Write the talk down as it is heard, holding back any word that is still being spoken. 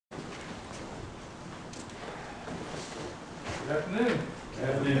Afternoon.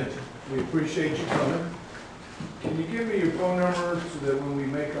 Afternoon. We appreciate you coming. Can you give me your phone number so that when we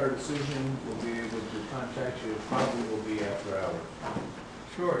make our decision, we'll be able to contact you? It probably will be after hours.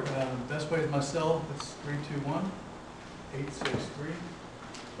 Sure. Best way is my cell. It's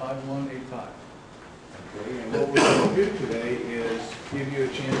 321-863-5185. Okay, and what we're going to do today is give you a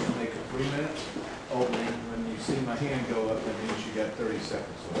chance to make a 3-minute opening. When you see my hand go up, that means you got 30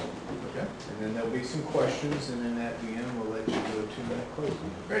 seconds left. Okay. And then there'll be some questions, and then at the end, we'll let you do a 2-minute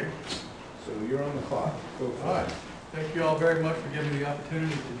closing. Great. So you're on the clock. Go for All it. right. Thank you all very much for giving me the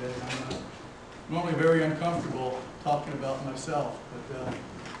opportunity today. I'm normally very uncomfortable talking about myself, but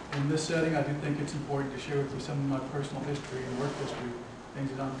in this setting, I do think it's important to share with you some of my personal history and work history,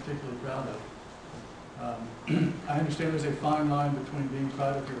 things that I'm particularly proud of. I understand there's a fine line between being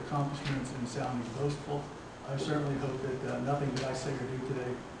proud of your accomplishments and sounding boastful. I certainly hope that nothing that I say or do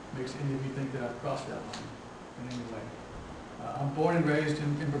today makes any of you think that I've crossed that line in any way. I'm born and raised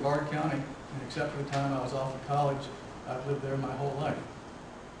in Brevard County, and except for the time I was off at college, I've lived there my whole life.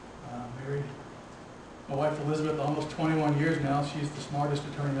 Married my wife Elizabeth almost 21 years now. She's the smartest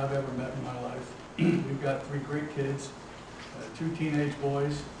attorney I've ever met in my life. We've got 3 great kids, 2 teenage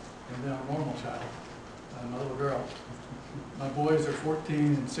boys, and then our normal child, my little girl. My boys are 14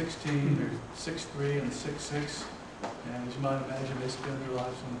 and 16, they're 6'3" and 6'6", and as you might imagine, they spend their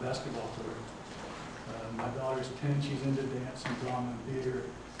lives on the basketball court. My daughter's 10, she's into dance and drama and theater,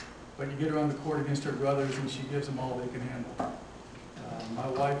 but you get her on the court against her brothers and she gives them all they can handle. My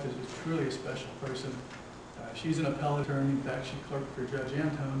wife is truly a special person. She's an appellate attorney. In fact, she clerked for Judge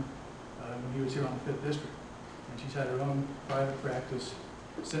Antone when he was here on the 5th District, and she's had her own private practice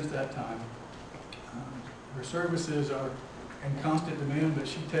since that time. Her services are in constant demand, but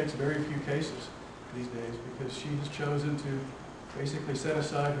she takes very few cases these days because she has chosen to basically set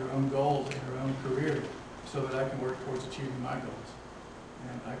aside her own goals and her own career so that I can work towards achieving my goals.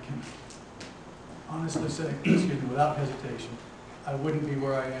 And I can honestly say, excuse me, without hesitation, I wouldn't be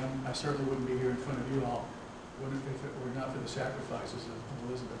where I am. I certainly wouldn't be here in front of you all if it were not for the sacrifices of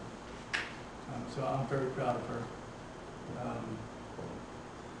Elizabeth. So I'm very proud of her.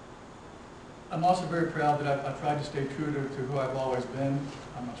 I'm also very proud that I've tried to stay true to who I've always been.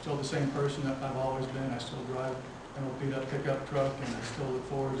 I'm still the same person that I've always been. I still drive an old beat-up pickup truck, and I still look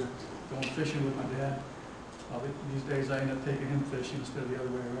forward to going fishing with my dad. These days I end up taking him fishing instead of the other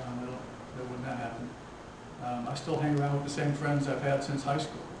way around. That wouldn't happen. I still hang around with the same friends I've had since high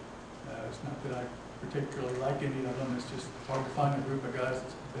school. It's not that I particularly like any of them. It's just hard to find a group of guys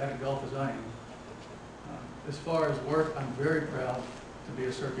that's bad at golf as I am. As far as work, I'm very proud to be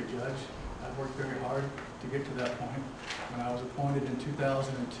a circuit judge. I've worked very hard to get to that point. When I was appointed in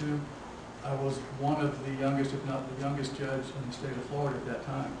 2002, I was one of the youngest, if not the youngest judge in the state of Florida at that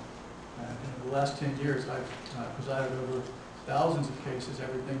time. And in the last 10 years, I've presided over thousands of cases,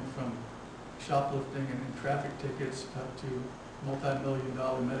 everything from shoplifting and traffic tickets up to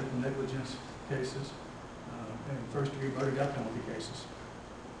multi-million-dollar medical negligence cases and first-degree murder death penalty cases.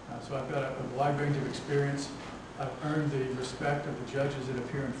 So I've got a wide range of experience. I've earned the respect of the judges that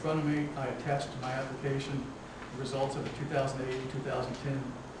appear in front of me. I attached to my application the results of the 2008 and 2010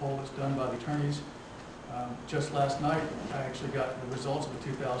 poll that's done by the attorneys. Just last night, I actually got the results of the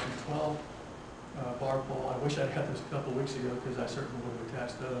 2012 bar poll. I wish I'd had this a couple weeks ago because I certainly would have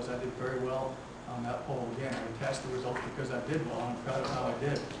attached those. I did very well on that poll again. I attached the results because I did well. I'm proud of how I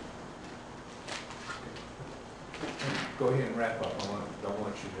did. Go ahead and wrap up. I don't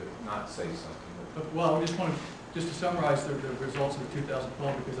want you to not say something. Well, I just wanted to summarize the results of the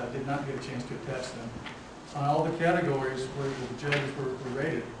 2012 because I did not get a chance to attach them. On all the categories where the judges were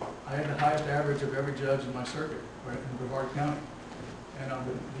rated, I had the highest average of every judge in my circuit in Brevard County. And on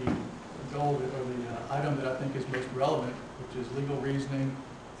the goal or the item that I think is most relevant, which is legal reasoning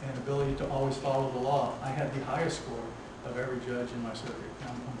and ability to always follow the law, I had the highest score of every judge in my circuit.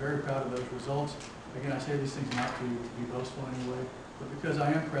 I'm very proud of those results. Again, I say these things not to be boastful in any way, but because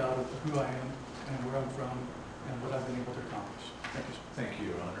I am proud of who I am and where I'm from and what I've been able to accomplish. Thank you. Thank you,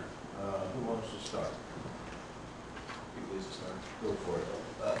 Your Honor. Who wants to start? You please start. Go for it.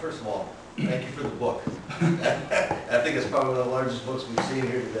 First of all, thank you for the book. I think it's probably one of the largest books we've seen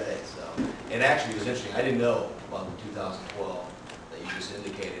here today. So, and actually, it was interesting. I didn't know about the 2012 that you just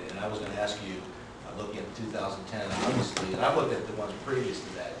indicated, and I was going to ask you. I'm looking at the 2010, obviously, and I've looked at the ones previous to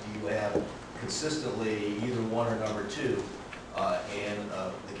that. You have consistently either 1 or number 2, and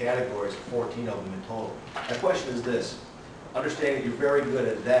the categories, 14 of them in total. My question is this: understanding that you're very good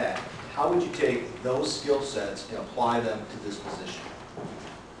at that, how would you take those skill sets and apply them to this position?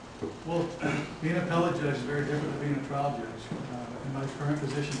 Well, being an appellate judge is very different than being a trial judge. In my current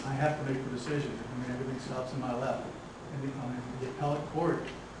position, I have to make the decision. I mean, everything stops in my lap. on the appellate court,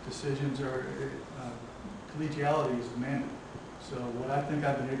 decisions are, collegiality is demanded. So what I think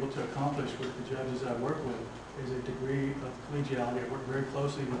I've been able to accomplish with the judges I work with is a degree of collegiality. I work very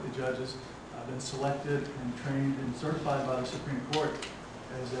closely with the judges. I've been selected and trained and certified by the Supreme Court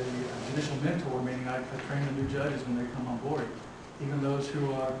as a judicial mentor, meaning I train the new judges when they come on board, even those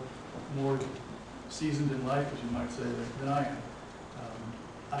who are more seasoned in life, as you might say, than I am.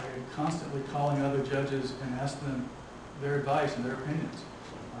 I am constantly calling other judges and asking them their advice and their opinions.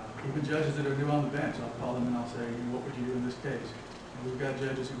 Even judges that are new on the bench, I'll call them and I'll say, what would you do in this case? And we've got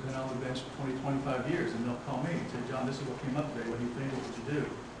judges who've been on the bench for 20, 25 years, and they'll call me and say, John, this is what came up today. What do you think? What would you do?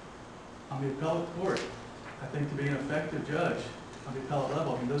 On the appellate court, I think to be an effective judge on the appellate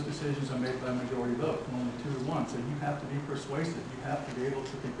level, I mean, those decisions are made by majority vote, from only 2 to 1. So you have to be persuasive. You have to be able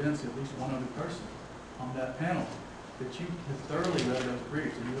to convince at least one other person on that panel that you have thoroughly read those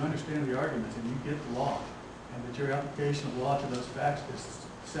briefs and you understand the arguments and you get the law, and that your application of law to those facts is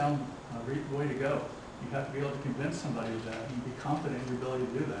sound way to go. You have to be able to convince somebody of that and be confident in your ability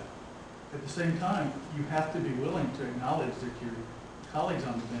to do that. At the same time, you have to be willing to acknowledge that your colleagues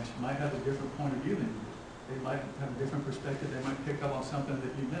on the bench might have a different point of view than you do. They might have a different perspective. They might pick up on something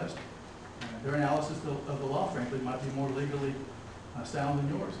that you missed. Their analysis of the law, frankly, might be more legally sound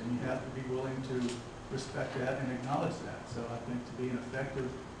than yours, and you have to be willing to respect that and acknowledge that. So I think to be an effective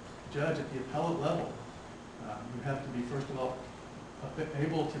judge at the appellate level, you have to be, first of all,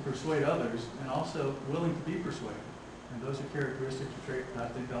 able to persuade others and also willing to be persuaded. And those are characteristics or traits that I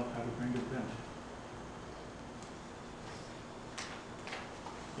think I would bring to the bench.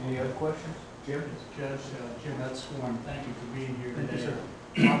 Any other questions? Jim? Judge, Jim Hudsworn, thank you for being here Thank you, today.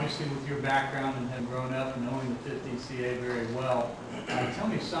 sir. Obviously, with your background and having grown up knowing the 50 CA very well, tell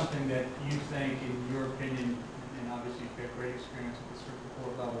me something that you think, in your opinion, and obviously you've got great experience at the circuit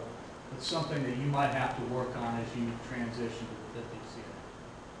court level, but something that you might have to work on as you transition to the 50 CA.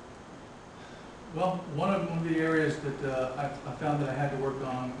 Well, one of the areas that I found that I had to work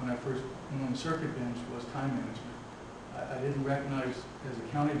on when I first went on the circuit bench was time management. I didn't recognize as a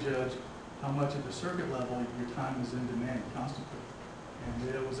county judge how much at the circuit level your time is in demand constantly.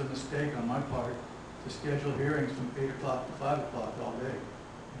 And it was a mistake on my part to schedule hearings from 8 o'clock to 5 o'clock all day.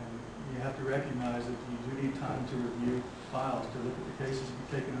 And you have to recognize that you do need time to review files, to look at the cases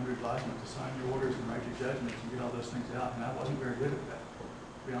you've taken under advisement, to sign your orders and write your judgments and get all those things out. And I wasn't very good at that,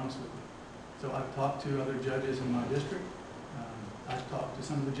 to be honest with you. So I've talked to other judges in my district. I've talked to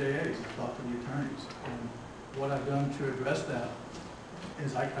some of the JAs. I've talked to the attorneys. And what I've done to address that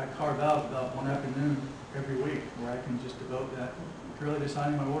is I carve out about one afternoon every week where I can just devote that purely to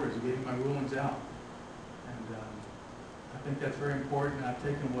signing my orders and getting my rulings out. And I think that's very important. And I've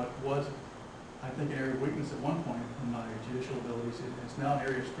taken what was, I think, an area of weakness at one point in my judicial abilities. It's now an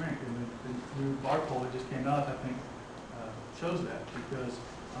area of strength. And the new bar poll that just came out, I think, shows that, because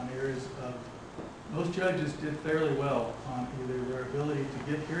on areas of, most judges did fairly well on either their ability to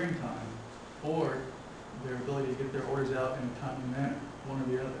get hearing time or their ability to get their orders out in a timely manner, one or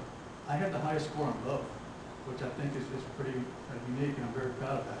the other. I had the highest score on both, which I think is pretty unique, and I'm very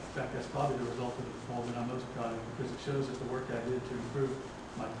proud of that. In fact, that's probably the result of the poll that I'm most proud of, because it shows that the work I did to improve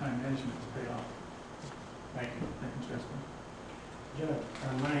my time management has paid off. Thank you. Thank you, Mr. Esplin. Judge,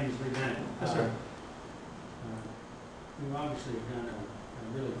 my name is Lee Bennett. Yes, sir. You've obviously done a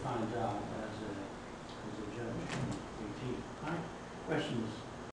really fine job as a judge in 18. My question is